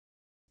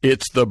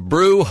It's the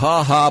Brew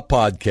Ha Ha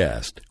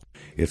Podcast.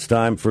 It's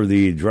time for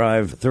the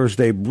Drive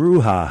Thursday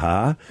Brew Ha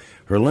Ha.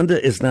 Herlinda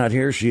is not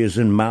here. She is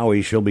in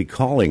Maui. She'll be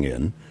calling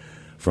in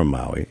from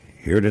Maui.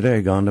 Here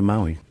today, gone to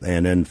Maui.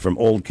 And then from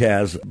Old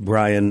Kaz,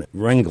 Bryan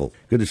Rengel.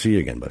 Good to see you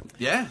again, bud.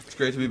 Yeah, it's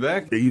great to be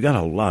back. You got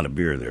a lot of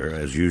beer there,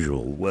 as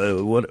usual.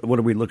 What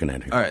are we looking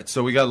at here? All right,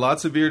 so we got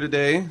lots of beer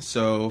today.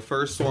 So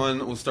first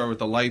one, we'll start with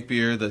the light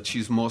beer, the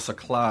Chismosa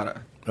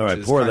Clara. All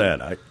right, pour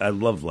that. I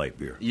love light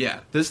beer.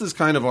 Yeah, this is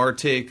kind of our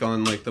take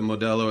on like the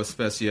Modelo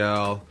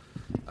Especial.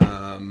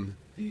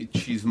 The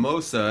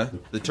Chismosa,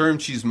 the term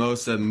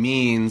Chismosa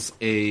means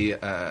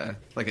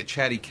like a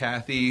chatty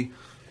Cathy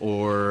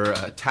or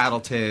a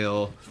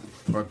tattletale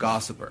or a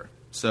gossiper.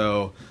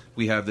 So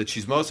we have the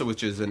Chismosa,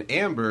 which is an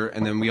amber,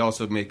 and then we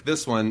also make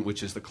this one,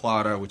 which is the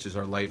Clara, which is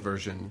our light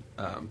version.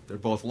 They're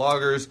both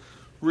lagers,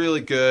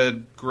 really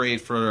good,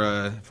 great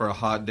for a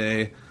hot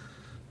day.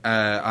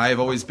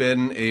 I've always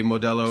been a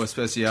Modelo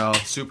Especial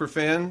super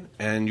fan,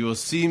 and you will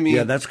see me...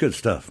 Yeah, that's good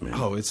stuff, man.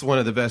 Oh, it's one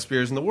of the best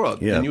beers in the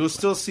world. Yeah. And you will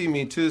still see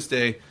me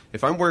Tuesday.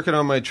 If I'm working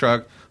on my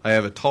truck, I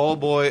have a tall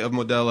boy of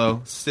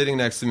Modelo sitting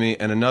next to me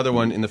and another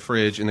one in the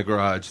fridge in the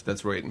garage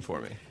that's waiting for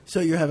me. So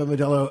you have a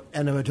Modelo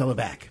and a Modelo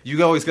back.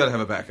 You always got to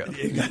have a backup.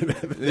 You got to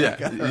have a Yeah,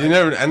 backup. you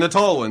never, and the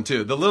tall one,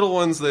 too. The little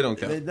ones, they don't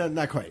count.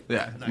 Not quite.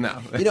 Yeah, no.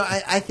 You know,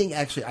 I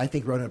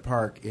think Roanoke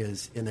Park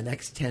is, in the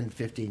next 10,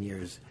 15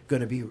 years,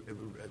 going to be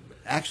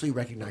actually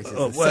recognized as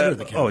the center of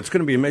the county. Oh, it's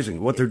going to be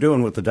amazing. What they're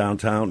doing with the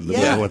downtown,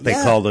 what they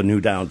Yeah. call the new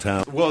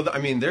downtown. Well, I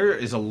mean, there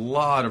is a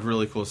lot of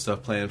really cool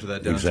stuff planned for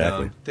that downtown.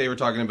 Exactly. They were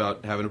talking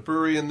about having a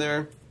brewery in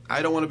there.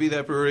 I don't want to be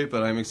that brewery,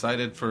 but I'm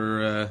excited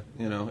for,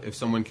 if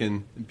someone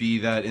can be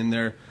that in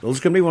there.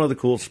 Those going to be one of the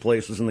coolest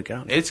places in the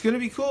county. It's going to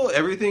be cool.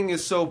 Everything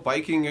is so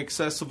biking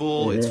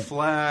accessible. It's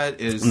flat.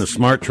 And the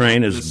smart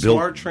train is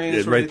built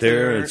right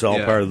there. It's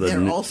all part of the...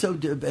 They're also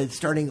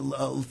starting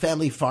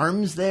family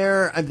farms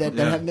there that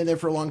haven't been there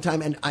for a long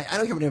time. And I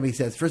don't care what anybody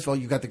says. First of all,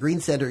 you've got the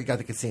Green Center, you've got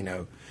the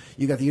casino,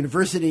 you've got the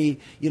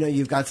university,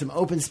 you've got some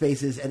open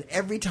spaces. And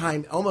every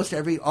time, all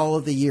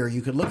of the year,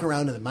 you can look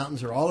around and the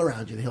mountains are all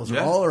around you. The hills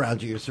are all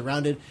around you. You're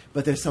surrounded,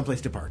 but there's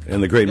someplace to park.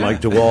 And the great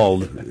Mike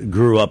DeWald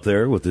grew up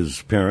there with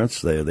his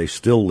parents. They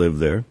still live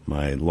there.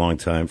 My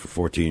longtime, for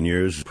 14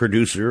 years,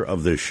 producer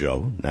of this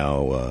show,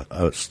 now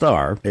a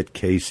star at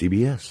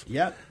KCBS.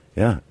 Yep.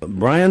 Yeah.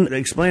 Bryan,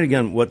 explain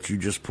again what you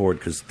just poured,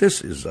 because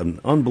this is an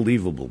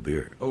unbelievable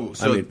beer. Oh,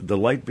 so the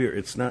light beer,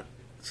 it's not...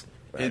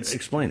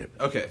 explain it.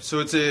 Okay, so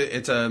it's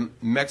a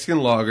Mexican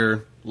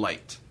lager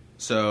light.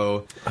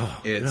 So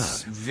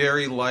it's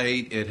very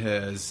light. It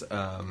has...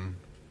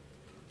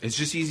 it's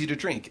just easy to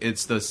drink.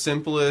 It's the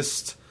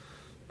simplest,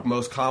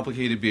 most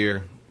complicated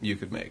beer you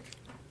could make.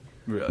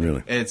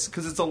 Really. It's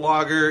because it's a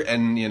lager,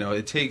 and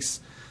it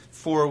takes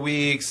 4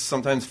 weeks,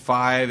 sometimes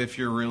 5 if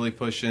you're really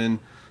pushing.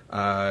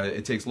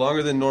 It takes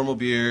longer than normal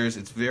beers.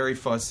 It's very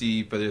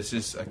fussy, but it's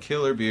just a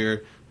killer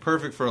beer,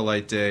 perfect for a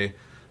light day.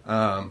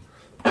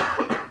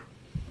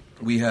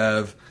 We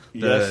have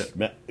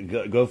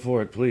go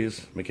for it,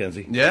 please,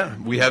 Mackenzie. Yeah,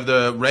 we have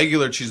the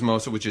regular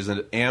Chismosa, which is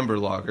an amber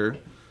lager.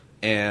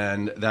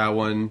 And that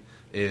one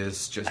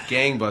is just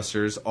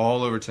gangbusters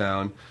all over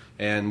town.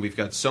 And we've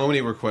got so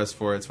many requests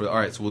for it. So, all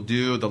right, so we'll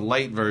do the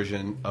light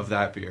version of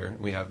that beer.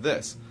 We have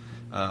this.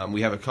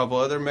 We have a couple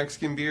other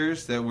Mexican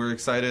beers that we're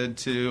excited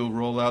to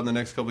roll out in the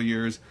next couple of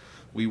years.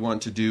 We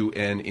want to do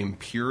an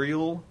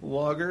Imperial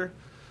Lager,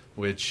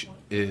 which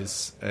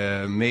is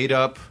a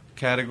made-up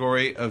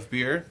category of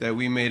beer that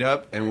we made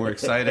up. And we're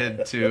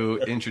excited to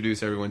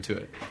introduce everyone to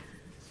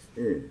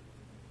it.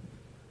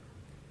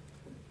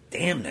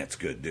 Damn, that's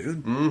good,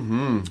 dude.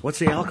 Mm-hmm. What's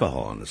the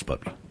alcohol on this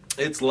puppy?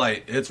 It's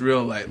light. It's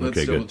real light.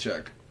 Let's double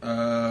check.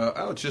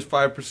 It's just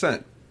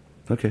 5%.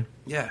 Okay.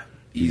 Yeah.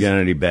 You got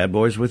any bad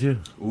boys with you?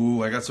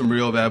 Ooh, I got some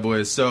real bad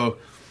boys. So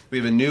we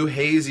have a new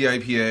hazy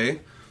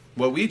IPA.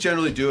 What we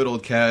generally do at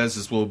Old Kaz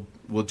is we'll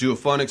do a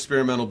fun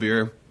experimental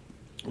beer.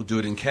 We'll do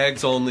it in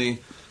kegs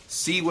only.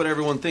 See what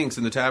everyone thinks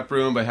in the tap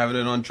room by having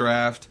it on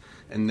draft.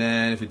 And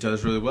then if it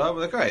does really well,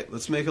 we're like, all right,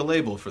 let's make a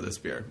label for this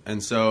beer.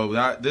 And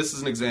so this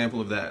is an example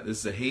of that. This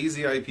is a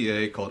hazy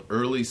IPA called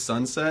Early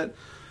Sunset.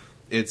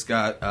 It's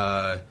got,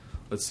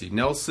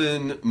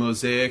 Nelson,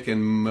 Mosaic,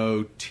 and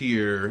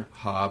Motir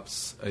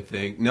hops, I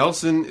think.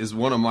 Nelson is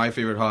one of my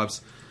favorite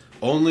hops.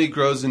 Only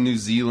grows in New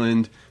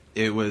Zealand.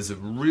 It was a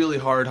really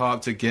hard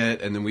hop to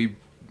get, and then we,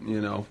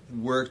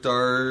 worked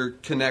our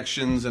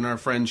connections and our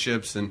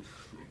friendships and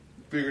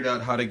figured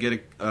out how to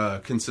get a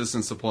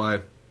consistent supply.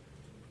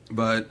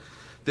 But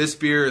this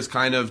beer is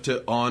kind of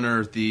to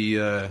honor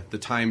the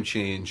time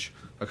change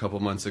a couple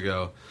months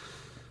ago.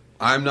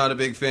 I'm not a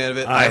big fan of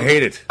it. I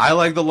hate it. I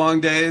like the long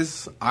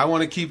days. I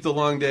want to keep the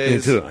long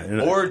days. Me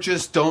too. Or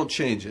just don't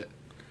change it.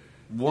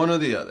 One or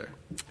the other.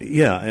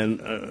 Yeah, and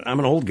I'm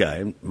an old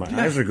guy. My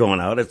eyes are going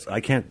out. I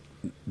can't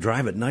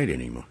drive at night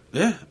anymore.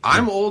 Yeah,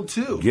 I'm old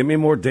too. Give me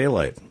more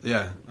daylight.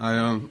 Yeah,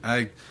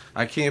 I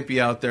can't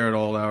be out there at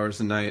all hours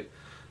of night.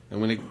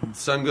 And when the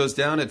sun goes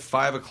down at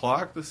 5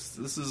 o'clock, this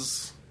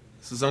is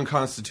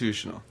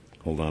unconstitutional.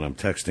 Hold on, I'm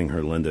texting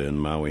Herlinda in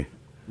Maui.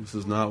 This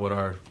is not what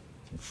our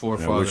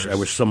forefathers I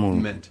wish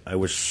someone meant. I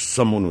wish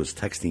someone was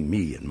texting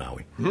me in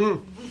Maui.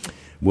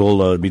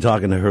 We'll be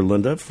talking to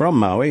Herlinda from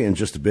Maui in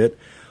just a bit.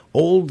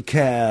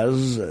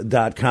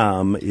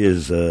 Oldkaz.com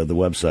is the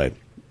website.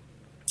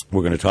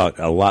 We're going to talk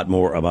a lot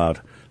more about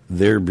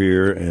their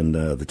beer and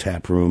the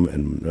tap room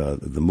and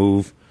the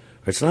move.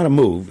 It's not a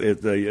move.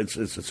 It's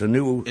a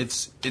new.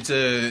 It's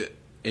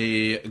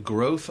a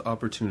growth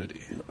opportunity.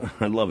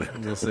 I love it.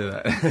 I'll say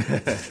that.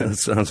 That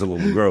sounds a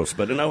little gross,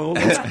 but no,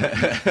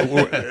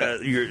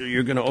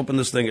 you're going to open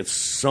this thing at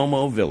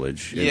Somo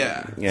Village.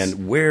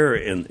 And where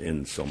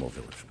in Somo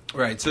Village?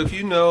 Right. So if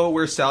you know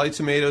where Sally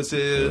Tomatoes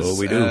is,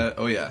 we do.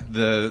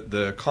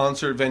 The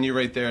concert venue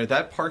right there,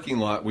 that parking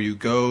lot where you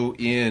go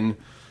in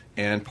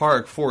and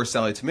park for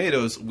Sally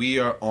Tomatoes, we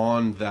are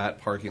on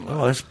that parking lot.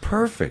 Oh, that's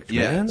perfect,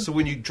 man. So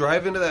when you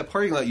drive into that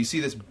parking lot, you see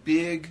this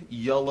big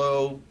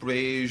yellow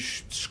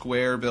beige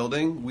square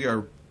building. We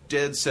are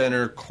dead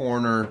center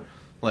corner,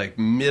 like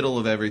middle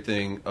of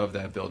everything of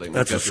that building.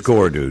 That's a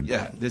score, dude.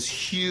 Yeah, this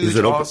huge, Is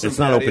it open? awesome It's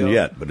not patio. open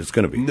yet, but it's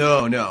going to be.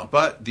 No,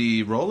 but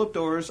the roll-up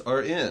doors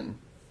are in.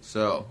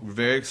 So we're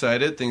very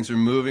excited. Things are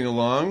moving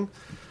along.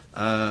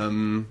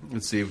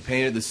 Let's see. We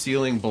painted the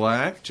ceiling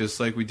black, just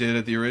like we did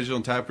at the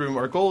original tap room.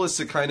 Our goal is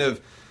to kind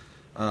of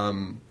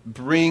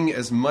bring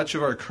as much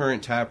of our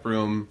current tap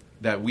room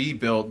that we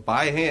built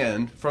by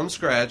hand from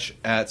scratch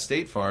at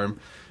State Farm,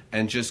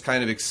 and just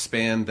kind of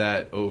expand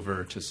that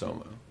over to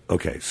Soma.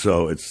 Okay,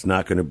 so there's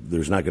not going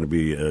to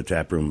be a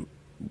tap room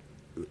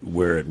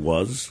where it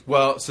was.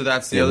 Well, so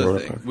that's the other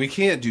thing. Park. We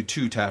can't do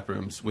two tap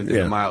rooms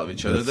within a mile of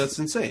each other. That's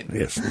insane.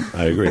 Yes,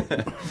 I agree.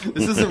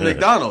 This isn't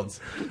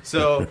McDonald's.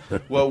 So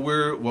what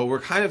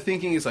we're kind of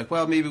thinking is like,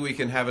 well, maybe we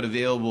can have it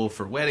available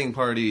for wedding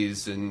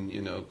parties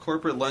and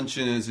corporate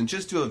luncheons and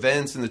just do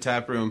events in the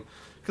tap room.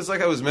 Because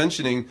like I was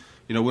mentioning,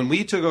 when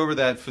we took over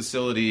that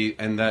facility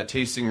and that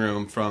tasting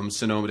room from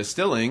Sonoma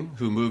Distilling,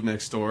 who moved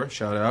next door,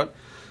 shout out.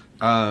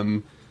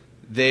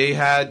 They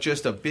had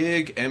just a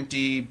big,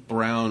 empty,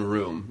 brown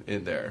room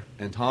in there.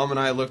 And Tom and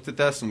I looked at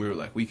this, and we were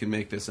like, we can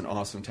make this an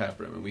awesome tap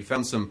room. And we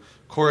found some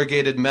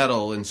corrugated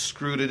metal and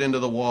screwed it into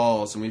the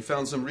walls. And we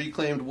found some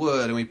reclaimed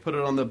wood, and we put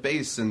it on the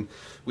base. And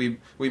we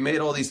made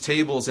all these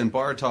tables and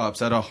bar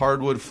tops out of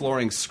hardwood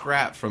flooring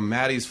scrap from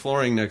Maddie's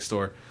Flooring next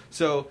door.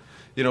 So,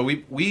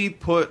 we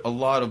put a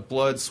lot of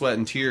blood, sweat,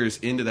 and tears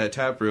into that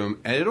tap room.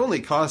 And it only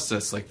cost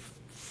us like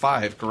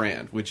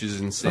 $5,000, which is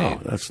insane.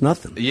 Oh, that's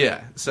nothing.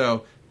 Yeah,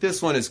 so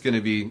this one is going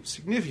to be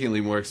significantly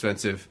more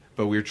expensive,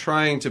 but we're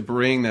trying to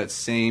bring that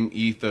same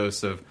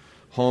ethos of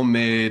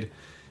homemade,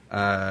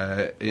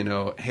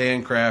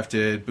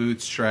 handcrafted,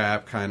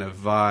 bootstrap kind of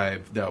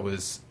vibe that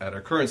was at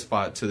our current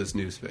spot to this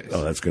new space.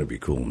 Oh, that's going to be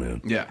cool,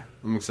 man. Yeah,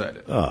 I'm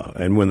excited. Oh,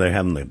 and when they're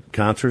having the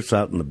concerts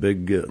out in the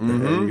big, you're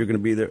going to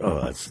be there. Oh,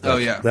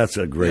 that's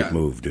a great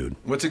move, dude.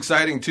 What's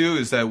exciting too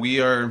is that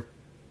we're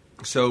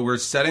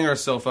setting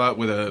ourselves up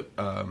with a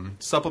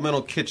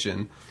supplemental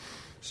kitchen.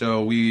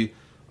 So we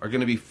are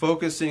going to be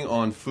focusing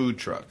on food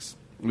trucks.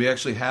 We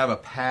actually have a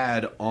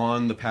pad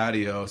on the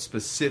patio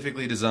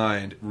specifically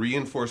designed,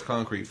 reinforced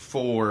concrete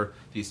for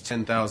these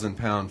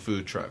 10,000-pound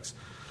food trucks.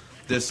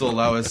 This will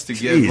allow us to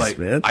give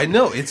man. I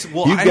know it's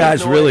well. You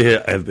guys really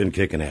have been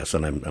kicking ass,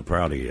 and I'm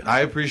proud of you.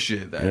 I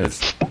appreciate that.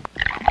 Yes.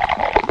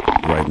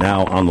 Right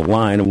now on the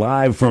line,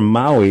 live from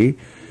Maui.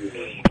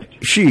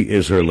 She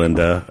is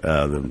Herlinda,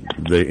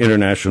 the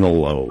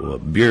international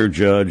beer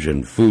judge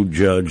and food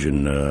judge,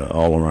 and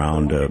all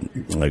around a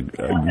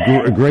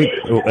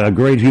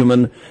great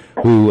human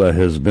who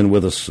has been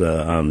with us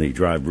on the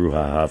Drive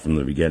Brouhaha from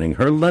the beginning.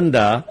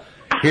 Herlinda,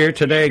 here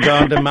today,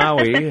 gone to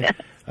Maui.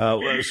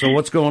 So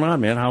what's going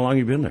on, man? How long have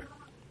you been there?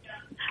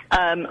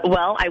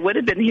 Well, I would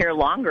have been here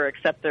longer,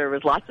 except there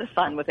was lots of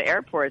fun with the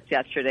airports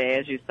yesterday.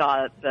 As you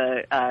saw,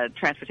 the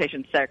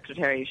Transportation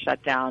Secretary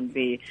shut down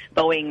the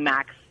Boeing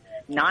MAX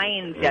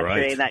 9s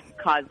yesterday that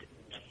caused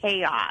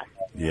chaos.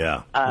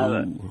 Yeah.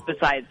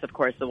 Besides, of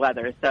course, the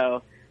weather.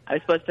 So I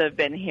was supposed to have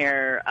been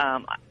here.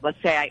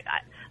 Let's say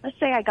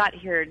I got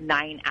here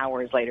 9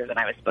 hours later than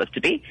I was supposed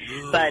to be.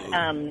 But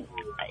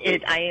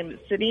I am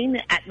sitting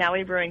at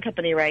Maui Brewing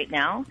Company right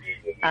now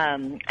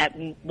at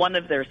one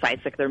of their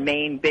sites, like their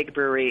main big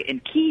brewery in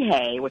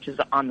Kihei, which is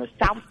on the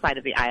south side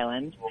of the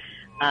island.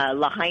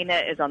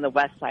 Lahaina is on the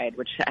west side,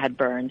 which had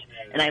burned.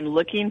 And I'm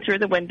looking through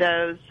the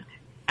windows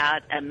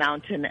at a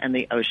mountain and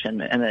the ocean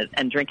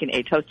and drinking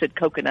a toasted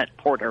coconut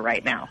porter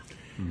right now.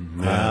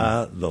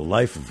 The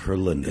life of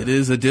Herlinda. It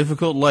is a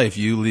difficult life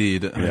you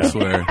lead, I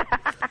swear.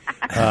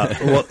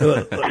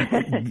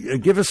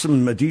 Give us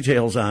some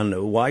details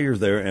on why you're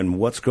there and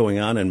what's going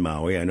on in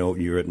Maui. I know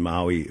you're at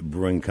Maui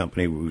Brewing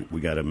Company.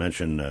 We got to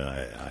mention,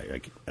 I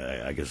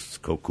guess it's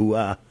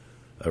Kokua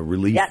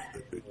Relief. Yes.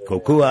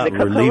 Kokua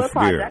the Relief Kokua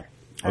Beer. Project.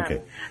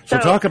 Okay, so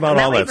talk about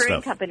all that Maui Brewing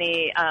stuff.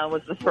 Company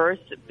was the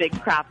first big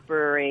craft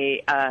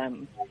brewery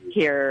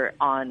here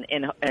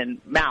in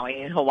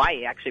Maui, in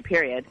Hawaii, actually.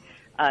 Period.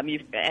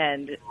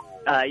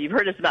 You've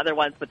heard of some other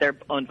ones, but they're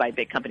owned by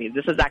big companies.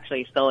 This is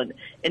actually still an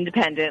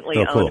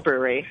independently owned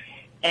brewery.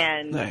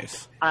 And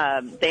Nice.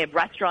 They have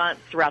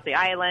restaurants throughout the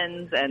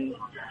islands, and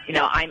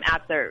I'm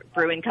at their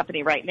brewing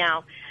company right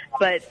now.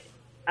 But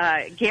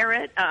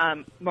Garrett,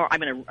 I'm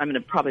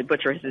gonna probably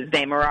butcher his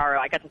name, Moraro.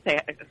 I got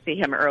to see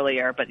him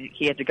earlier, but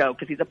he had to go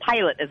because he's a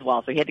pilot as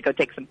well, so he had to go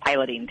take some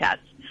piloting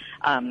tests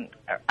right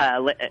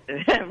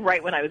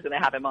when I was going to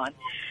have him on.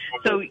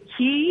 So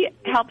he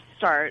helped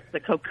start the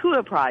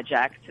Kokua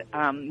project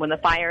when the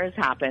fires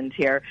happened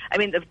here. I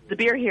mean, the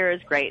beer here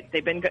is great.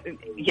 They've been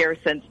here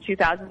since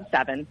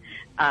 2007,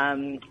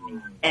 and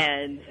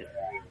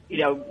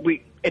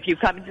if you've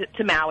come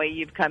to Maui,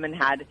 you've come and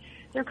had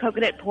their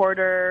coconut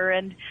porter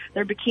and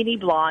their bikini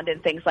blonde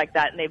and things like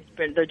that, and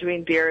they're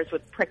doing beers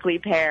with prickly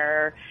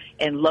pear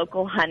and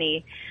local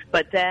honey.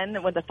 But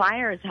then when the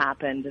fires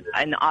happened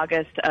in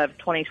August of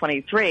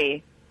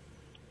 2023,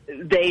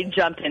 they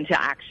jumped into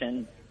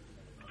action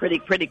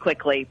pretty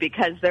quickly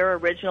because their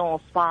original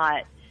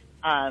spot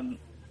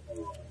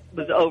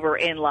was over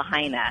in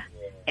Lahaina,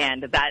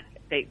 and that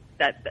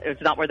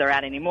it's not where they're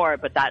at anymore,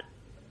 but that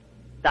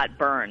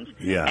burned.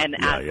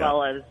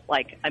 Well as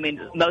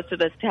most of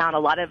this town, a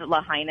lot of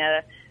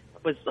Lahaina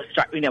was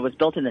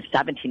built in the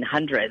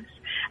 1700s.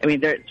 I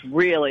mean, it's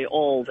really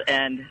old,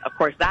 and of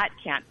course that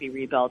can't be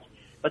rebuilt.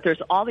 But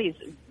there's all these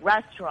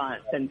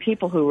restaurants and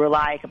people who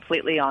rely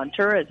completely on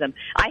tourism.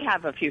 I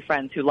have a few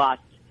friends who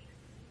lost.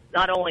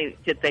 Not only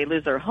did they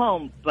lose their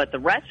home, but the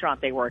restaurant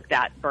they worked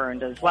at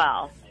burned as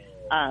well.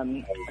 So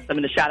I'm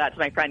going to shout out to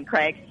my friend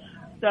Craig.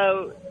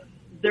 So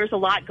there's a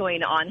lot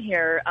going on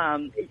here. I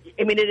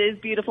mean, it is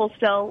beautiful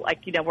still.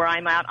 Where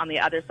I'm at on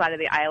the other side of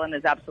the island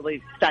is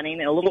absolutely stunning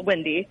and a little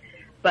windy.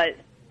 But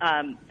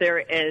there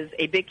is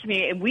a big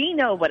community, and we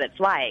know what it's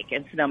like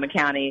in Sonoma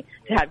County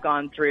to have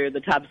gone through the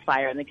Tubbs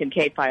Fire and the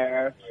Kincaid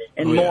Fire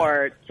and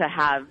more, to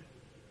have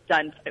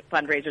done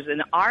fundraisers.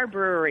 In our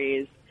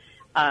breweries,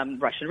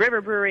 Russian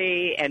River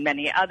Brewery and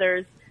many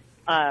others,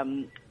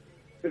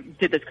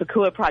 did this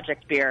Kokua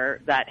Project beer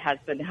that has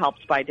been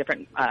helped by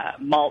different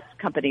malt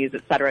companies,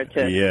 et cetera,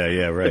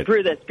 to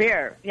brew this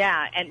beer.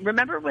 Yeah, and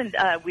remember when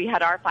we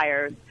had our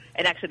fires,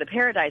 and actually the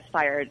Paradise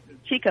Fire in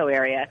Chico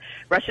area,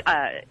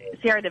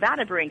 Sierra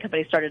Nevada Brewing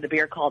Company started a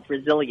beer called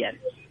Resilience.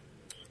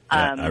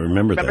 I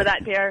remember that. Remember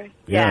that beer?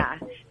 Yeah.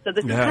 So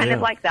this is kind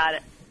of like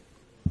that.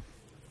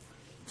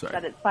 Sorry.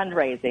 That it's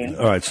fundraising.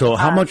 All right. So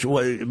how much?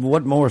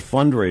 What more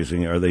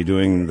fundraising are they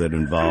doing that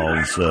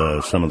involves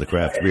some of the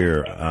craft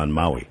beer on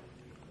Maui?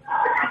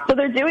 So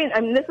they're doing.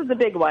 I mean, this is a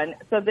big one.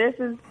 So this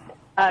is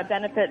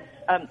benefits.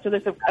 So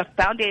there's a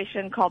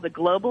foundation called the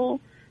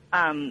Global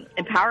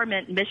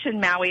Empowerment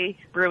Mission Maui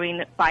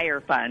Brewing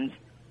Fire Fund,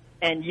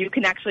 and you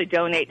can actually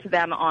donate to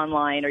them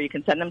online, or you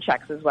can send them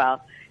checks as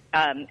well.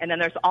 And then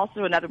there's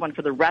also another one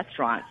for the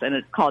restaurants, and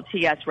it's called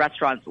TS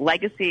Restaurants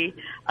Legacy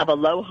of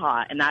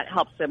Aloha, and that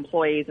helps the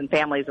employees and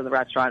families of the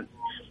restaurants.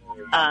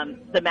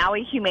 The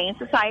Maui Humane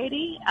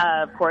Society,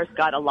 of course,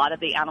 got a lot of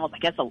the animals.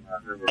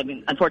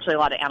 Unfortunately, a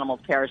lot of animals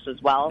perished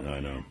as well. I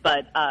know.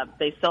 But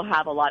they still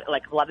have a lot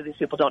of these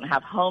people don't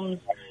have homes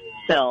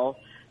still.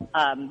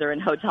 They're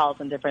in hotels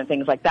and different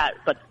things like that.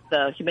 But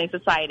the Humane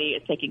Society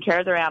is taking care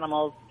of their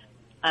animals.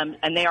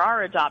 And there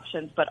are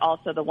adoptions, but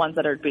also the ones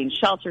that are being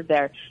sheltered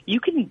there. You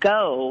can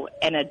go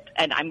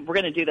we're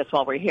going to do this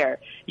while we're here.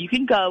 You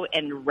can go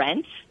and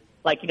rent,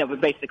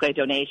 basically a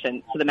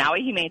donation to the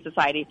Maui Humane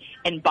Society,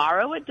 and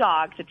borrow a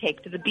dog to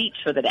take to the beach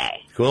for the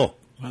day. Cool.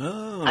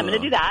 Oh. I'm going to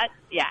do that.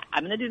 Yeah,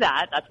 I'm going to do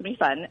that. That's going to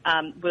be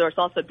fun. There's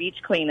also beach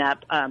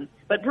cleanup.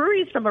 But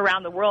breweries from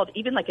around the world,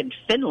 even in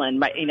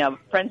Finland,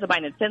 friends of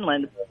mine in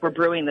Finland were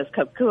brewing this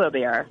Kokua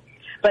beer.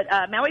 But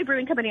Maui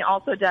Brewing Company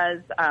also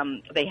does,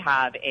 they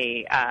have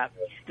a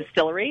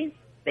distillery.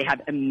 They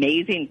have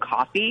amazing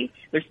coffee.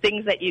 There's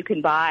things that you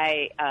can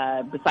buy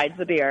besides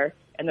the beer,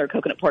 and their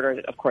coconut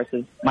porter, of course,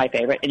 is my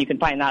favorite. And you can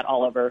find that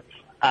all over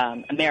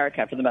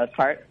America for the most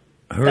part.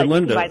 You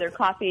can buy their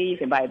coffee. You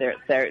can buy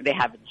they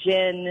have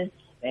gin.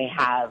 They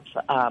have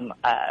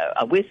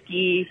a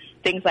whiskey,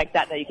 things like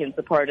that you can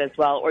support as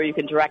well. Or you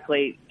can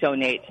directly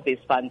donate to these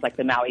funds like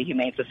the Maui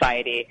Humane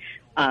Society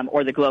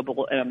or the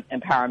Global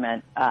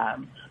Empowerment.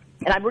 And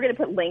we're going to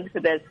put links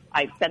to this.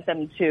 I sent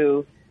them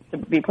to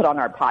be put on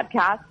our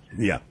podcast.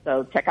 Yeah.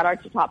 So check out our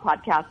top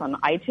podcast on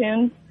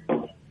iTunes,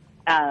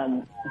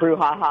 Brew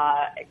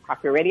Haha,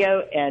 Craft Beer Radio,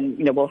 and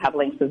we'll have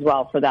links as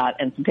well for that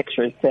and some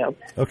pictures too.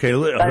 Okay,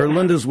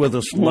 Herlinda's with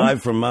us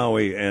live from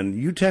Maui, and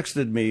you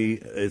texted me.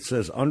 It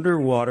says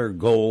underwater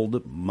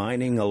gold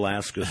mining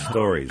Alaska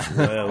stories.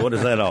 What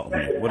does that all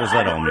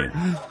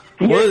mean?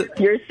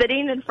 You're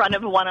sitting in front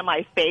of one of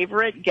my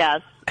favorite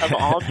guests of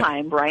all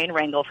time, Bryan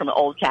Rengel from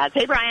Old Cats.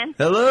 Hey, Bryan.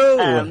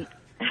 Hello.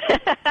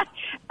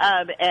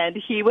 And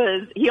he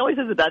always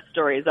has the best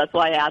stories. That's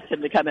why I asked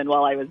him to come in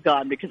while I was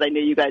gone, because I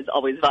knew you guys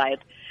always vibe.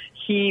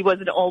 He was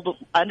an old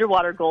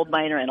underwater gold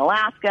miner in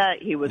Alaska.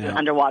 He was an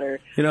underwater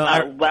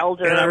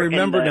welder. And I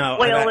remember in the now.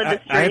 oil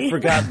industry. I had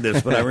forgotten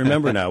this, but I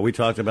remember now. We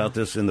talked about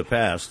this in the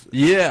past.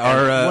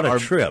 Yeah, what a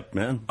trip,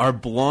 man! Our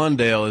blonde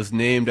ale is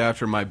named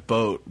after my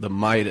boat, the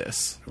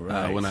Midas,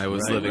 when I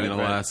was living in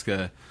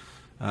Alaska.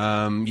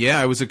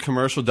 I was a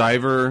commercial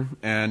diver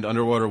and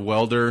underwater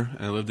welder.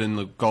 I lived in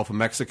the Gulf of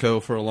Mexico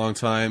for a long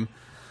time,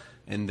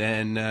 and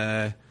then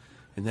I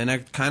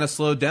kind of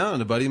slowed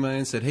down. A buddy of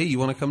mine said, "Hey, you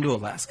want to come to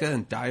Alaska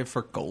and dive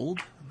for gold?"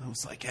 And I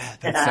was like, "Yeah,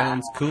 that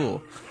sounds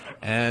cool."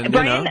 And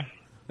Bryan,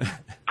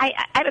 I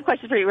have a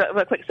question for you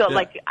real quick. So,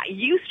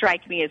 you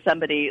strike me as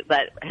somebody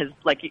that has,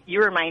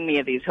 you remind me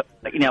of these,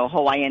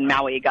 Hawaiian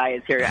Maui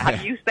guys here.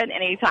 Have you spent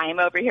any time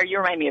over here? You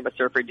remind me of a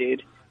surfer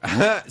dude.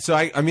 So,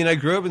 I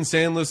grew up in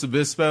San Luis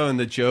Obispo, and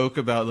the joke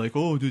about,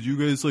 oh, did you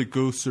guys,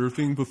 go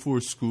surfing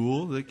before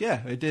school?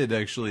 Yeah, I did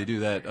actually do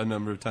that a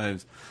number of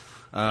times.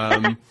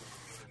 I've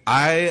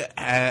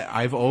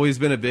always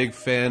been a big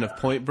fan of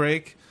Point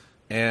Break.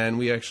 And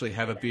we actually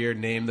have a beer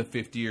named the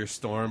 50-Year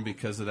Storm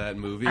because of that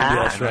movie.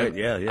 That's right.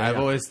 Yeah. I've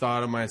always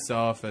thought of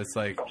myself as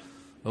a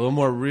little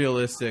more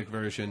realistic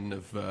version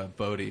of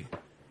Bodie,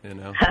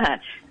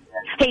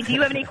 Hey, do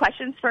you have any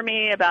questions for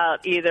me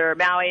about either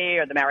Maui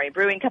or the Maui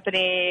Brewing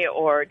Company,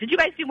 or did you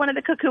guys do one of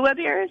the Kukua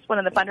beers, one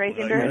of the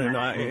fundraising beers?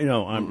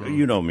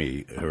 You know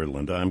me,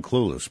 Linda. I'm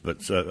clueless,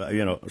 but so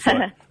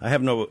I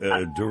have no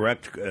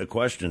direct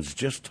questions.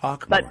 Just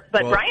talk more.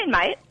 But Bryan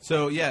might.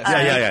 So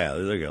yeah.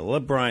 There you go.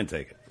 Let Bryan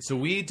take it. So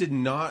we did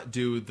not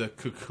do the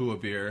Kukua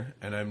beer,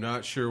 and I'm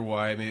not sure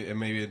why.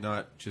 Maybe it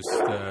not just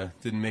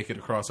didn't make it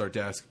across our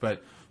desk,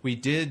 but we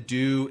did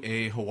do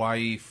a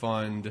Hawaii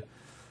fund.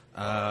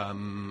 I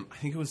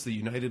think it was the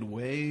United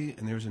Way,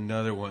 and there was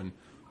another one.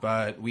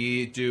 But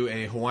we do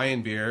a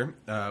Hawaiian beer.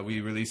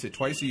 We release it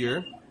twice a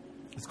year.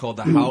 It's called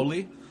the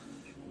Haole,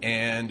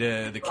 and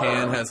the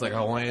can has a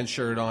Hawaiian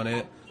shirt on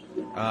it.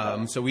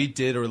 So we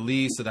did a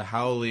release of the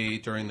Haole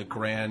during the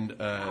grand,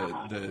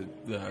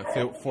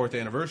 the 4th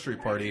anniversary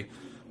party,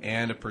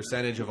 and a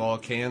percentage of all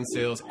can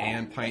sales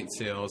and pint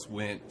sales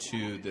went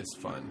to this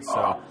fund.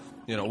 So,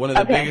 one of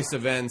the biggest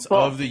events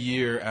of the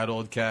year at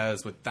Old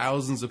Kaz, with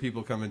thousands of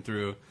people coming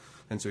through,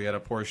 and so we had a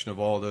portion of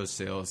all those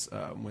sales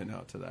went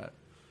out to that.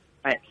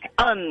 Right.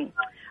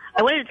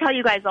 I wanted to tell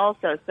you guys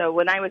also, so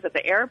when I was at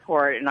the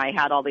airport and I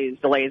had all these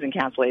delays and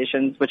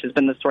cancellations, which has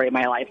been the story of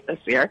my life this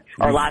year,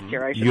 or last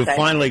year, I should say. You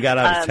finally got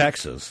out of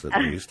Texas,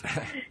 at least.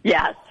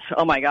 Yes.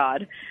 Oh, my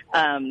God.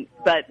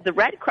 But there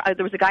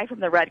was a guy from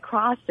the Red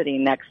Cross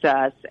sitting next to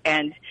us,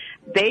 and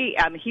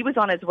he was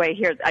on his way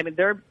here.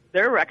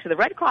 They're actually, the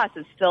Red Cross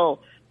is still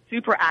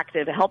super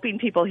active, helping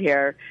people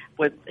here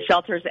with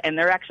shelters, and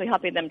they're actually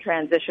helping them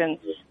transition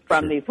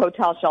from these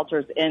hotel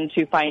shelters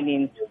into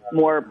finding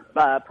more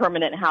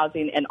permanent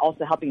housing and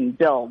also helping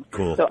build.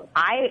 Cool. So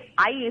I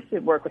used to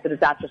work with the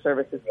disaster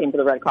services team for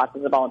the Red Cross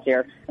as a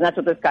volunteer, and that's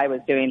what this guy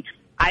was doing.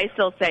 I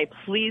still say,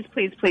 please,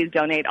 please, please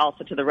donate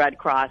also to the Red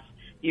Cross.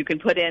 You can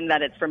put in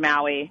that it's for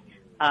Maui,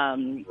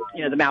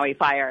 the Maui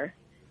fire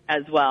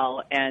as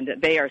well, and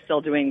they are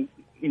still doing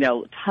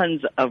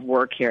tons of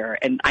work here,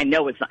 and I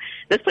know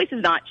this place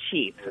is not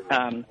cheap.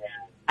 I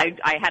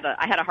had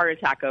a heart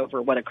attack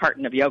over what a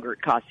carton of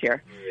yogurt costs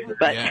here,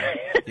 but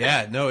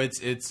no,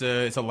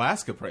 it's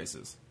Alaska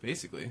prices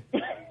basically.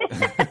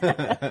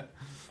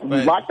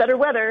 Lot better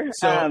weather.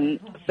 So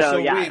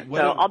wait,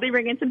 I'll be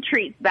bringing some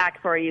treats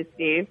back for you,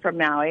 Steve, from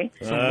Maui.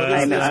 So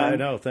I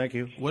know. Thank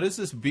you. What is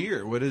this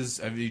beer?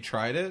 Have you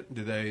tried it?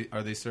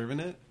 Are they serving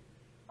it?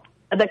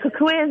 The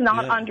Kukua is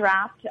not on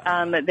draft.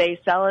 They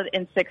sell it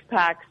in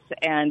 6-packs,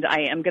 and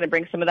I am going to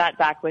bring some of that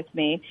back with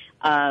me.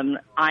 I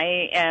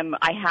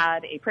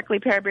had a prickly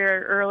pear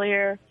beer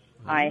earlier.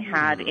 I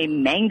had a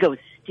mango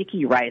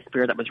sticky rice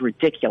beer that was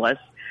ridiculous,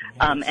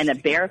 and a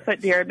barefoot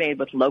beer made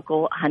with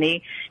local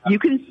honey. You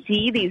can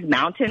see these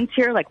mountains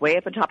here, way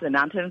up on top of the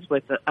mountains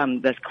with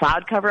this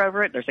cloud cover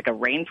over it. There's a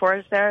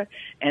rainforest there,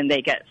 and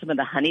they get some of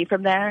the honey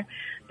from there.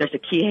 There's a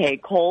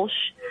Kihei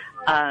Kolsch.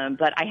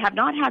 But I have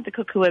not had the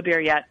Kukua beer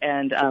yet,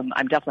 and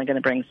I'm definitely going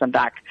to bring some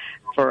back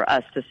for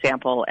us to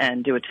sample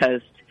and do a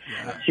toast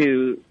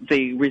to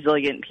the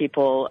resilient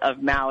people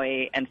of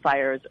Maui and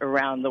fires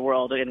around the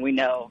world. And we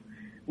know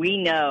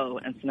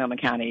in Sonoma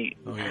County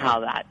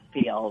how that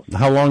feels.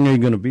 How long are you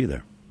going to be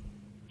there?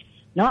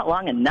 Not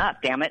long enough,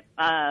 damn it.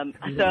 I'm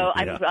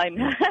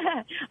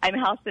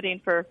house sitting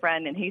for a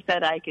friend, and he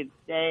said I could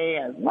stay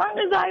as long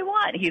as I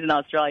want. He's in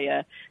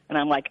Australia, and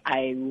I'm like,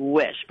 I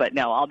wish, but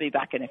no, I'll be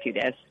back in a few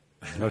days.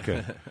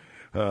 Okay.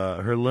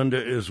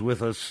 Linda is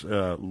with us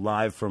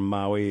live from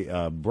Maui.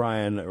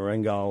 Bryan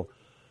Rengel.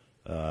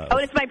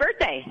 It's my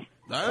birthday.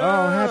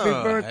 Oh, happy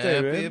birthday.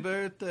 Happy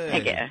birthday.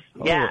 Thank you.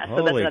 Yeah,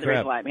 so that's another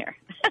reason why I'm here.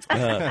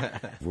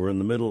 We're in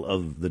the middle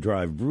of the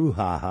Drive Brew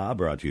Ha Ha,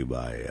 brought to you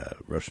by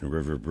Russian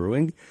River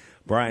Brewing.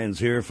 Bryan's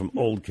here from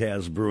Old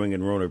Kaz Brewing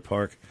in Rohnert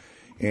Park.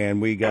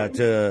 And we got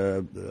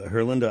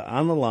Linda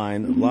on the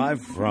line, live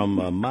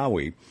from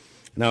Maui.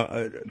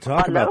 Now,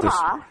 talk about this.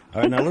 All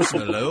right, now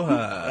listen.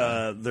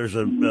 Aloha. There's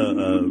a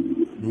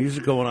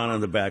music going on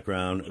in the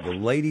background. The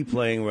lady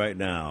playing right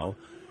now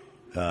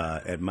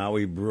at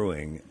Maui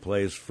Brewing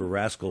plays for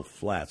Rascal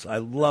Flatts. I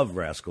love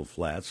Rascal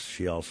Flatts.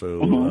 She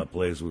also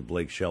plays with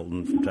Blake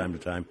Shelton from time to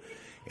time.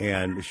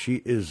 And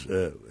she is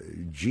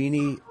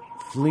Jeannie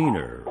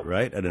Fleener,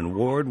 right? An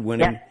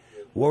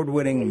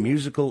award-winning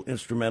musical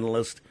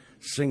instrumentalist,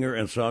 singer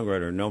and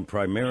songwriter known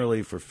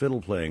primarily for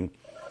fiddle playing.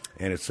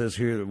 And it says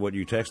here what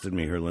you texted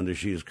me here, Linda.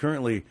 She is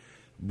currently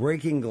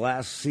breaking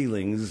glass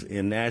ceilings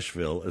in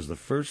Nashville as the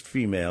first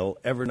female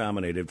ever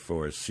nominated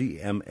for a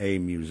CMA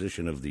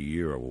Musician of the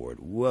Year award.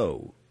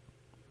 Whoa.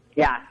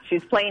 Yeah,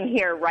 she's playing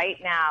here right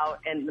now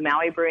in the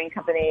Maui Brewing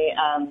Company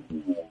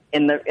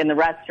in the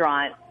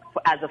restaurant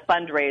as a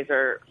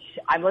fundraiser.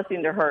 I'm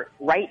listening to her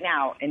right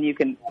now, and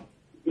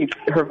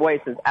her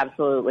voice is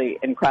absolutely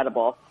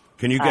incredible.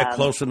 Can you get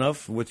close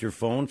enough with your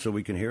phone so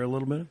we can hear a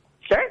little bit?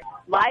 Sure.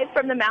 Live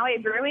from the Maui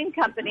Brewing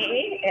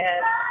Company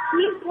in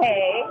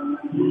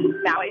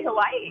Kihei, Maui,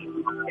 Hawaii.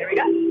 Here we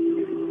go.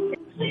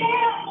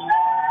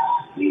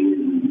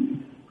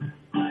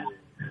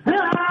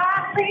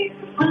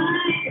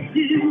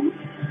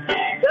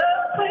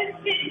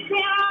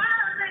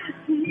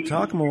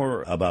 Talk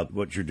more about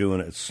what you're doing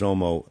at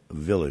Somo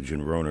Village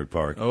in Rohnert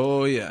Park.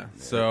 Oh, yeah.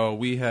 So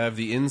we have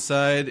the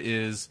inside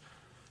is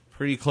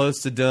pretty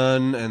close to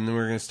done, and then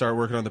we're going to start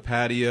working on the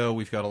patio.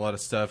 We've got a lot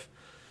of stuff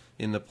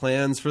in the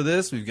plans for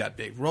this. We've got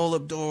big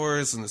roll-up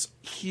doors and this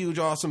huge,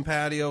 awesome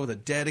patio with a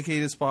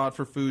dedicated spot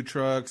for food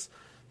trucks.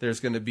 There's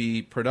going to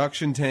be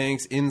production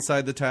tanks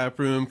inside the tap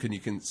room,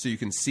 so you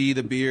can see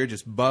the beer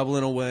just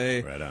bubbling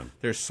away. Right on.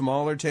 There's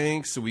smaller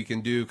tanks, so we can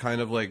do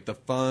kind of like the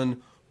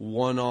fun,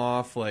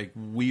 one-off, like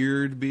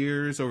weird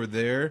beers over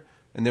there.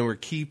 And then we're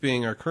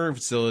keeping our current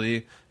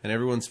facility and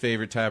everyone's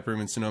favorite tap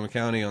room in Sonoma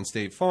County on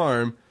State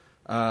Farm.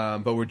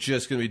 But we're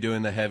just going to be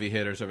doing the heavy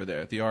hitters over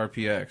there. The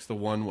RPX, the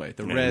one-way,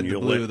 the red, the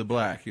blue, the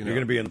black. You're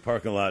going to be in the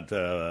parking lot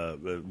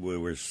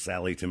where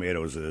Sally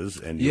Tomatoes is,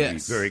 and you'll be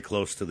very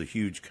close to the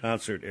huge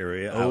concert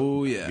area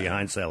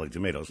behind Sally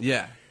Tomatoes.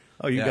 Yeah.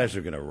 Oh, you guys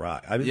are going to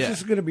rock. I mean, this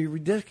is going to be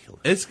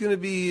ridiculous. It's going to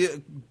be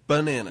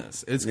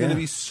bananas. It's going to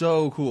be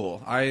so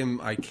cool.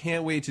 I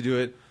can't wait to do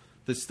it.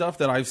 The stuff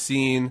that I've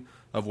seen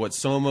of what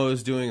Somo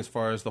is doing as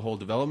far as the whole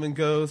development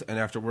goes, and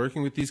after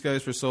working with these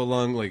guys for so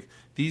long, like,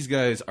 these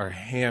guys are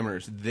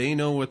hammers. They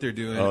know what they're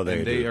doing, and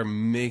they are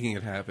making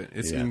it happen.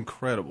 It's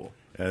incredible.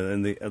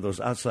 And those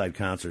outside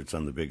concerts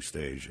on the big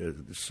stage,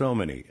 so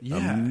many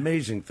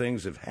amazing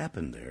things have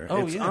happened there.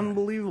 It's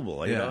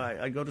unbelievable.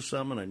 I go to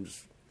some, and I'm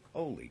just,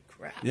 holy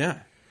crap. Yeah.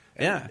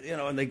 And,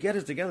 and they get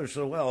it together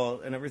so well,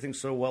 and everything's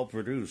so well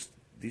produced.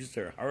 These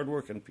are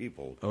hardworking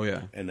people. Oh,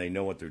 yeah. And they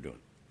know what they're doing.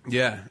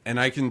 Yeah, and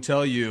I can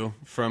tell you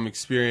from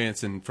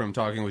experience and from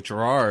talking with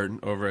Gerard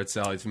over at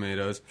Sally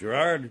Tomatoes.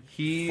 Gerard,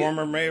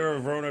 former mayor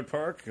of Rohnert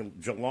Park,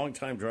 a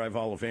long-time Drive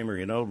Hall of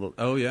Famer,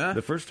 Oh, yeah?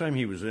 The first time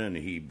he was in,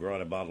 he brought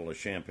a bottle of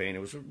champagne.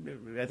 It was,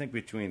 I think,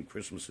 between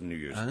Christmas and New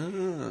Year's.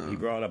 Oh. He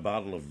brought a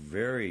bottle of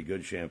very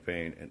good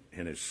champagne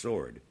and his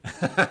sword.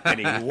 And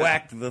he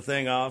whacked the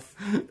thing off.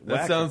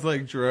 That sounds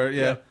like Gerard,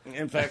 yeah.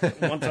 In fact,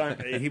 one time,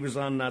 he was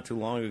on not too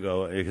long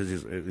ago, because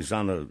he's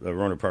on the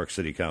Rohnert Park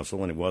City Council,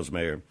 when he was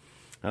mayor.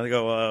 And they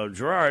go,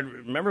 Gerard,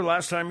 remember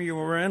last time you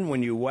were in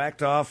when you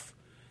whacked off?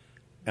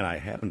 And I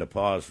happened to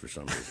pause for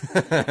some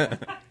reason.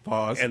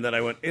 Pause. And then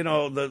I went,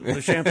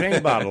 the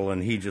champagne bottle.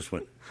 And he just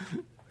went,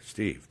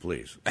 Steve,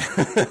 please.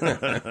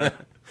 I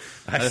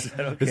said,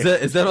 okay.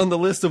 Is that on the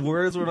list of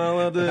words we're not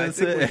allowed to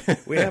say?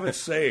 We have it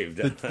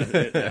saved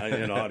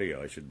in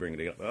audio. I should bring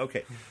it up.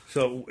 Okay.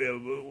 So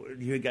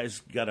you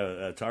guys got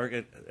a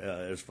target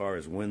as far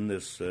as when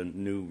this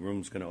new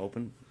room's going to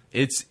open?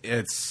 It's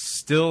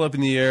still up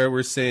in the air.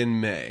 We're saying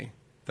May.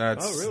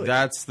 Really?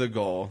 That's the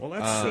goal. Well,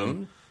 that's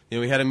soon.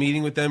 We had a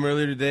meeting with them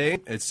earlier today.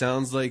 It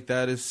sounds like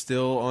that is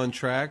still on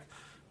track.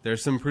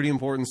 There's some pretty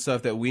important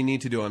stuff that we need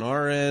to do on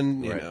our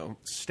end.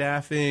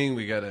 Staffing.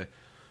 We got to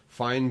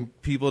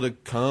find people to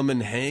come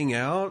and hang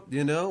out.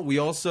 We're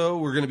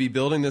going to be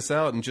building this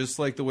out, and just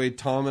like the way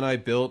Tom and I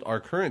built our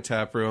current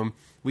tap room,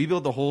 we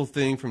built the whole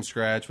thing from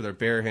scratch with our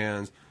bare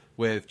hands,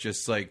 with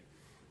just like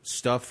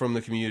stuff from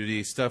the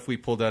community, stuff we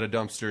pulled out of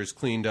dumpsters,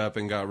 cleaned up,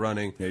 and got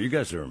running. Yeah, you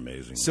guys are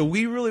amazing. So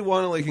we really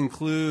want to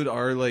include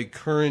our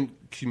current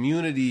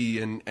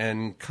community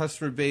and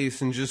customer base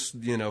and just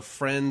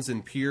friends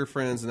and peer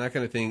friends and that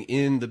kind of thing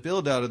in the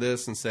build out of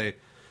this, and say,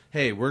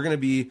 hey, we're going to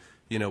be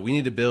we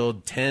need to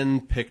build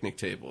 10 picnic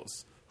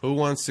tables. Who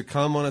wants to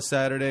come on a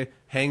Saturday,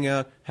 hang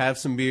out, have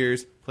some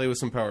beers, play with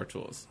some power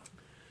tools?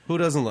 Who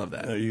doesn't love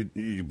that?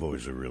 You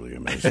boys are really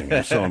amazing.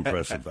 You're so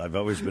impressive. I've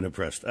always been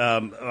impressed.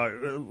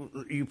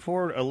 You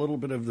poured a little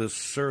bit of the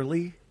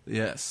Surly?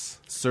 Yes.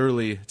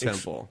 Surly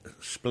Temple.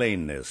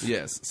 Explain this.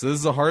 Yes. So this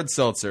is a hard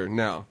seltzer.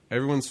 Now,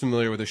 everyone's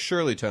familiar with a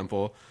Shirley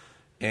Temple,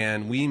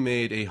 and we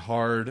made a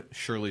hard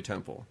Shirley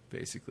Temple,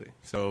 basically.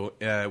 So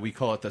we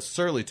call it the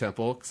Surly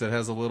Temple because it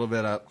has a little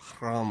bit of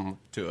hum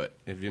to it,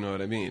 if you know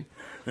what I mean.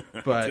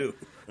 But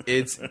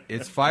it's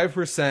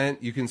 5%.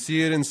 You can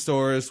see it in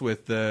stores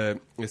with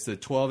it's the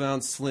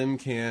 12-ounce slim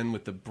can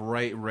with the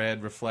bright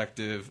red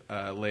reflective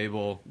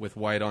label with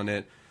white on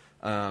it.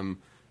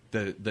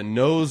 The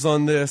nose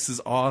on this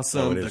is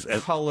awesome.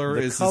 The color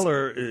is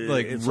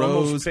like it's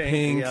rose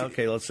pink. Yeah,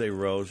 okay, let's say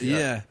rose.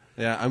 Yeah.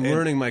 I'm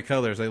learning my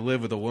colors. I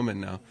live with a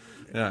woman now.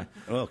 Yeah.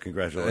 Well,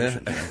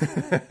 congratulations.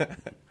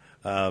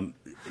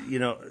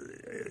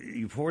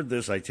 You poured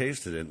this. I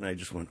tasted it, and I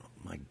just went, "Oh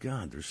my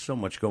God, there's so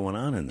much going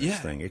on in this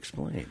thing.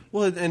 Explain.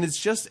 Well, and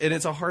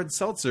it's a hard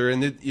seltzer,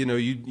 and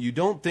you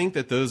don't think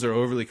that those are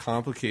overly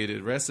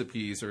complicated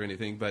recipes or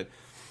anything, but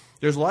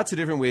there's lots of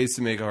different ways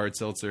to make a hard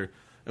seltzer.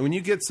 And when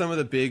you get some of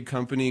the big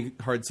company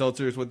hard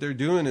seltzers, what they're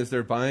doing is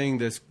they're buying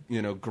this,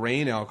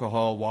 grain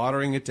alcohol,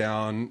 watering it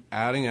down,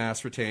 adding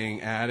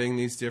aspartame, adding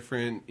these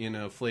different,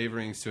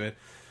 flavorings to it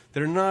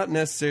that are not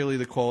necessarily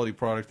the quality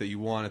product that you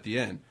want at the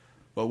end.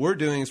 What we're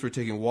doing is we're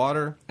taking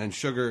water and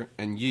sugar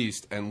and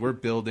yeast, and we're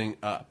building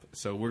up.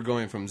 So we're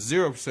going from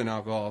 0%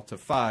 alcohol to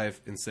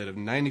 5 instead of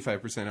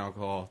 95%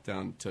 alcohol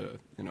down to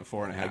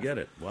 4.5. I get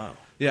it. Wow.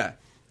 Yeah.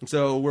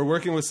 So we're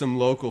working with some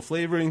local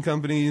flavoring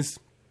companies.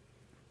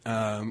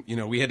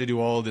 We had to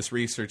do all of this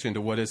research into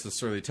what is the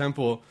Surly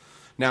Temple.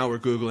 Now we're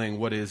Googling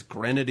what is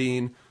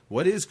grenadine.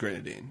 What is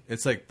grenadine?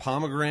 It's like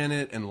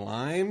pomegranate and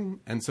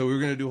lime. And so we were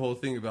going to do a whole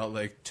thing about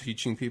like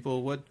teaching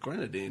people what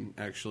grenadine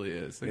actually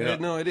is. They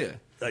had no idea.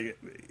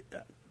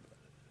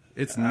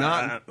 It's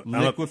not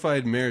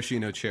liquefied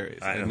maraschino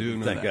cherries.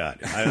 Thank God.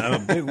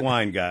 I'm a big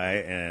wine guy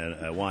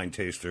and a wine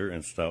taster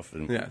and stuff.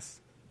 And yes.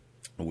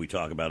 We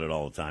talk about it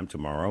all the time.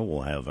 Tomorrow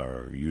we'll have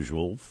our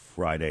usual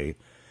Friday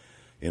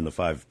in the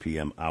 5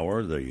 p.m.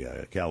 hour,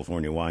 the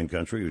California Wine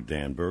Country with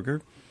Dan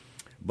Berger.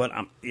 But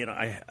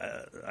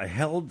I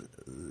held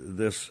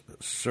this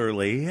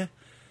Surly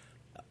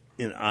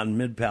on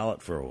mid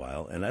palate for a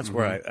while, and that's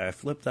where I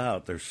flipped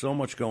out. There's so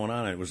much going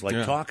on, and it was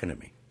like talking to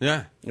me.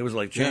 Yeah, it was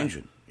like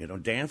changing,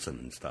 dancing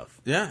and stuff.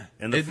 Yeah,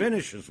 and the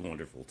finish is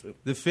wonderful too.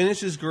 The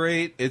finish is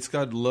great. It's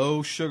got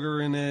low sugar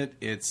in it.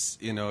 It's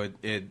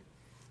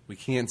we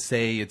can't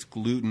say it's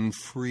gluten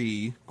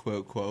free,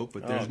 quote quote,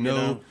 but there's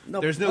no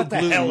what gluten the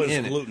hell is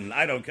in gluten? it.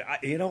 I don't.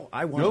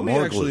 I want Nobody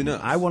more actually gluten. knows.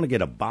 I want to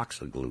get a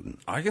box of gluten.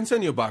 I can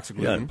send you a box of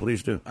gluten. Yeah,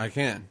 please do. I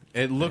can.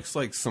 It looks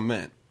like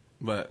cement,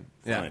 but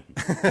yeah.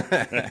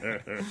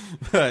 Fine.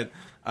 But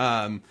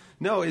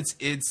no,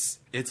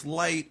 it's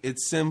light.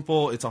 It's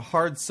simple. It's a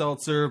hard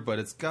seltzer, but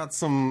it's got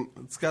some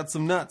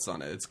nuts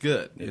on it. It's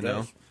good. You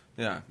know. Does.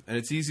 Yeah, and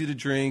it's easy to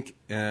drink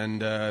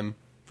and.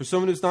 For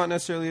someone who's not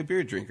necessarily a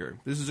beer drinker,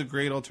 this is a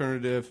great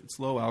alternative. It's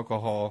low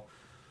alcohol.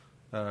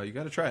 You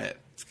got to try it.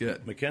 It's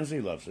good.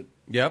 Mackenzie loves it.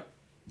 Yep.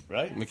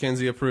 Right?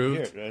 Mackenzie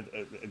approved. Here,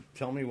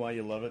 tell me why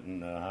you love it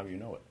and how you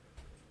know it.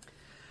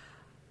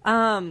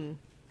 I'm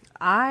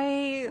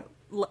a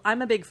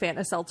big fan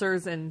of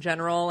seltzers in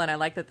general, and I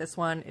like that this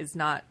one is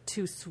not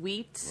too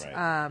sweet.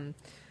 Right.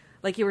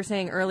 Like you were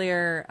saying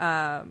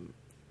earlier,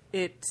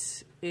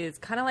 it is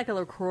kind of like a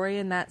LaCroix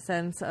in that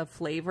sense of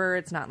flavor.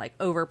 It's not like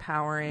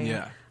overpowering.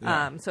 Yeah.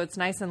 So it's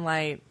nice and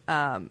light,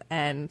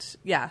 and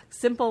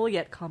simple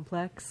yet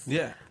complex.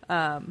 Yeah.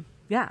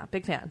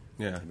 Big fan.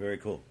 Yeah. Very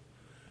cool.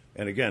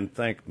 And again,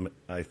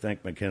 I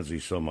thank Mackenzie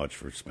so much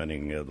for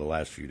spending the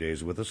last few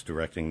days with us,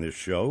 directing this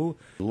show.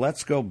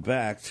 Let's go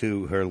back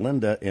to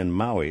Herlinda in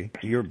Maui.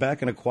 You're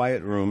back in a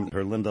quiet room,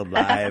 Herlinda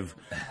live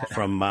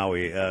from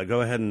Maui.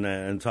 Go ahead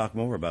and talk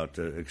more about,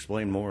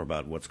 explain more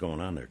about what's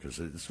going on there, because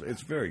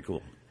it's very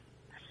cool.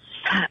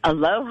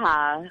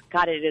 Aloha.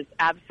 God, it is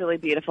absolutely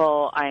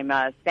beautiful. I'm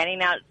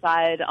standing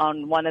outside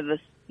on one of the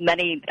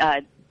many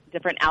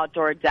different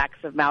outdoor decks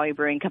of Maui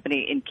Brewing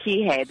Company in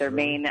Kihei, their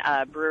main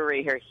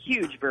brewery here,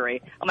 huge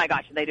brewery. Oh my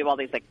gosh, and they do all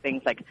these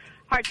things like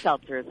hard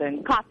seltzers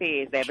and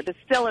coffees. They have a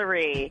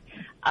distillery.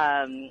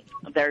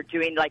 They're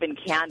doing in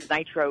canned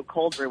nitro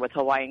cold brew with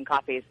Hawaiian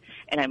coffees.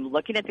 And I'm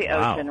looking at the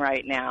ocean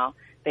right now.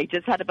 They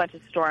just had a bunch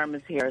of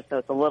storms here, so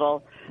it's a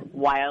little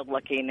wild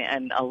looking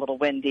and a little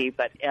windy,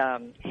 but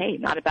hey,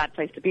 not a bad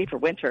place to be for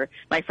winter.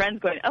 My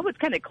friend's going, oh, it's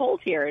kind of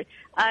cold here.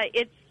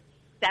 It's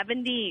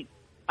 75.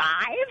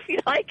 I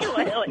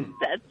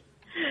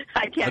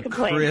can't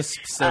complain.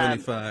 Crisp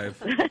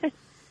 75.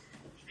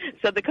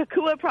 So the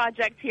Kokua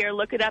Project here,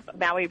 look it up,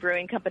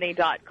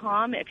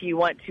 MauiBrewingCompany.com if you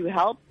want to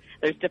help.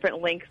 There's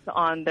different links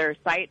on their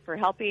site for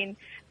helping.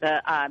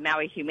 The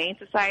Maui Humane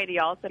Society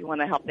also, if you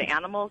want to help the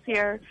animals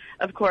here,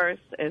 of course,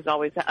 is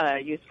always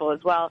useful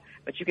as well.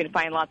 But you can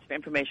find lots of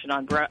information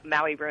on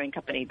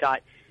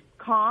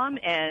MauiBrewingCompany.com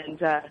and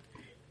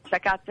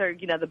check out their,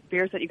 the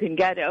beers that you can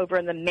get over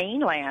in the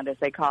mainland, as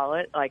they call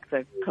it, like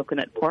the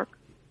coconut pork.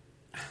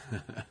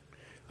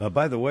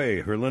 By the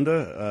way,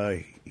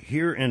 Herlinda,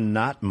 here in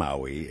not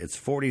Maui, it's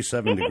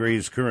 47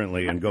 degrees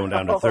currently and going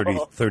down to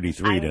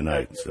 33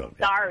 tonight. So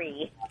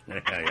sorry.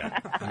 Yeah.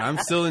 And I'm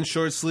still in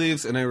short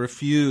sleeves, and I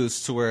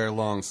refuse to wear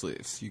long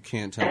sleeves. You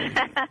can't tell me.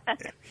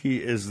 He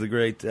is the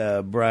great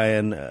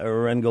Bryan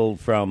Rengel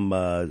from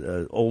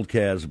Old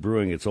Kaz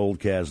Brewing. It's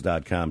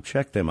oldkaz.com.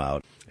 Check them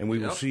out, and we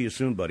will see you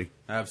soon, buddy.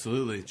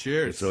 Absolutely.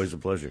 Cheers. It's always a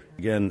pleasure.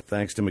 Again,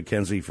 thanks to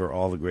Mackenzie for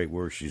all the great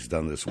work she's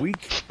done this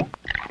week.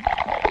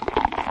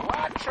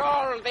 What's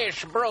all this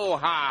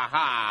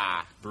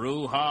brouhaha?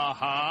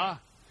 Brouhaha?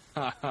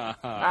 Ha ha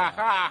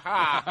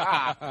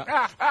ha.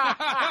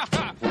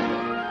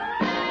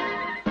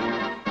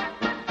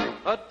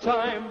 A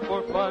time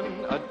for fun,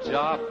 a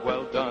job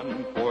well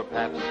done for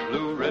Pabst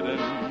Blue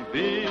Ribbon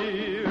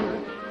beer.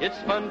 It's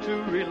fun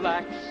to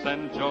relax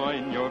and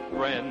join your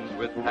friends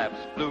with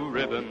Pabst Blue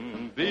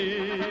Ribbon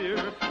beer.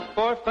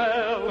 For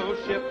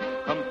fellowship,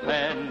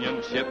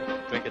 companionship,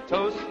 drink a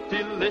toast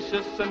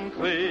delicious and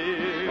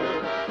clear.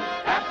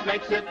 Pabst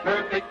makes it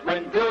perfect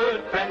when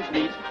good friends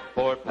meet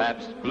for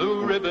Pabst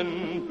Blue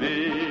Ribbon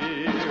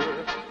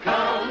beer.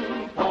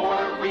 Come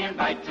pour, we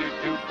invite you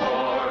to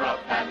pour a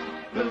Pabst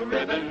Blue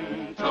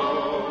Ribbon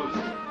toast.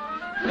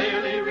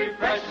 Clearly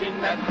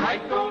refreshing, that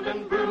bright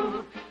golden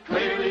brew.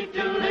 Clearly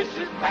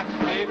delicious, Pabst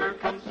flavor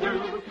comes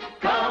through.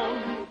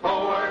 Come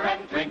pour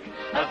and drink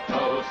a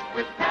toast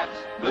with Pabst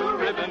Blue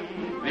Ribbon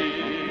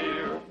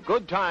beer.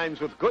 Good times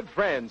with good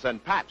friends,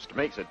 and Pabst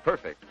makes it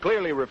perfect.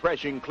 Clearly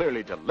refreshing,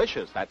 clearly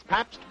delicious. That's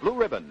Pabst Blue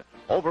Ribbon.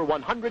 Over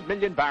 100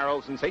 million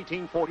barrels since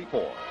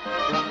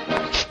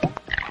 1844.